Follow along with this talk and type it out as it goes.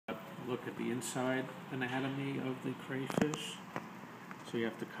look at the inside anatomy of the crayfish. So you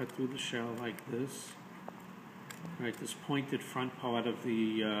have to cut through the shell like this. Right, this pointed front part of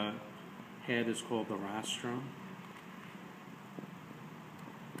the head is called the rostrum.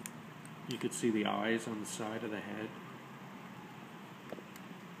 You could see the eyes on the side of the head.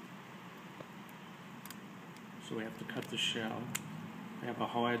 So we have to cut the shell. They have a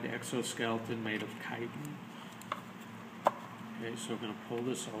hard exoskeleton made of chitin. Okay, so we're going to pull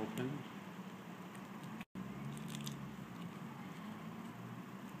this open.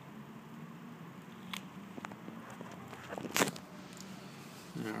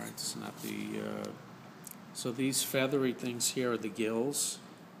 Alright, it's not the... so these feathery things here are the gills.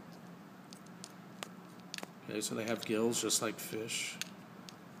 Okay, so they have gills just like fish.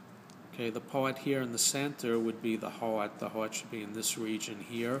 Okay, the part here in the center would be the heart. The heart should be in this region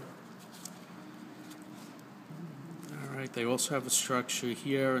here. Alright, they also have a structure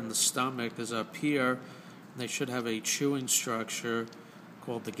here in the stomach is up here. They should have a chewing structure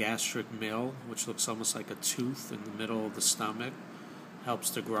called the gastric mill, which looks almost like a tooth in the middle of the stomach. Helps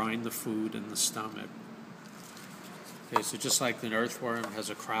to grind the food in the stomach. Okay, so just like an earthworm has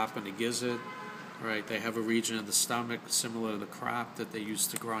a crop and a gizzard, right, they have a region of the stomach similar to the crop that they use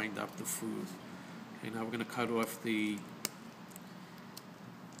to grind up the food. Okay, now we're going to cut off the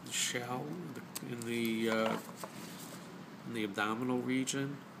shell in the abdominal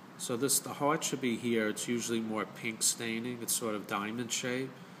region. So the heart should be here. It's usually more pink staining. It's sort of diamond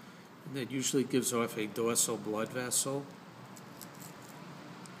shaped. And it usually gives off a dorsal blood vessel.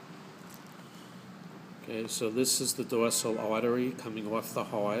 Okay, so this is the dorsal artery coming off the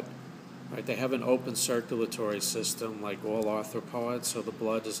heart. Right, they have an open circulatory system like all arthropods, so the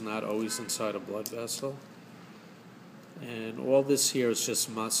blood is not always inside a blood vessel. And all this here is just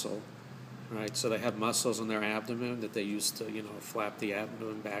muscle. Right, so they have muscles in their abdomen that they use to, flap the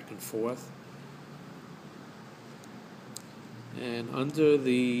abdomen back and forth. And under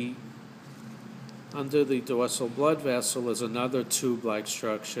the dorsal blood vessel is another tube-like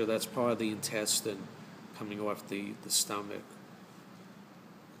structure that's part of the intestine coming off the stomach.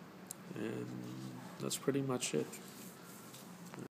 And that's pretty much it.